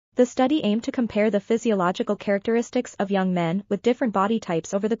The study aimed to compare the physiological characteristics of young men with different body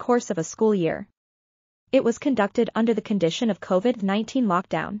types over the course of a school year. It was conducted under the condition of COVID-19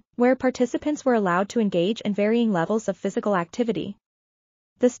 lockdown, where participants were allowed to engage in varying levels of physical activity.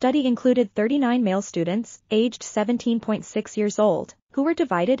 The study included 39 male students, aged 17.6 years old, who were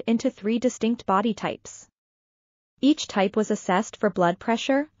divided into 3 distinct body types. Each type was assessed for blood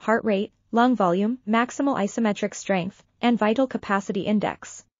pressure, heart rate, lung volume, maximal isometric strength, and vital capacity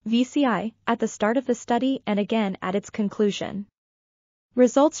index, VCI, at the start of the study and again at its conclusion.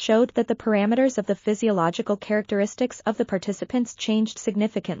 Results showed that the parameters of the physiological characteristics of the participants changed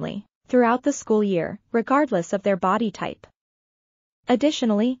significantly throughout the school year, regardless of their body type.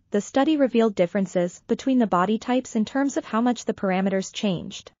 Additionally, the study revealed differences between the body types in terms of how much the parameters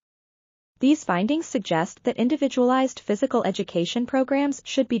changed. These findings suggest that individualized physical education programs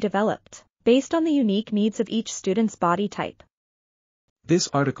should be developed based on the unique needs of each student's body type. This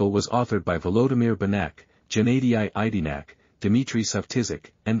article was authored by Volodymyr Banakh, Gennadii Iedynak, Dmitrii Sovtisik,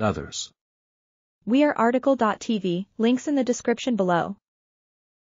 and others. We are RTCLTV, links in the description below.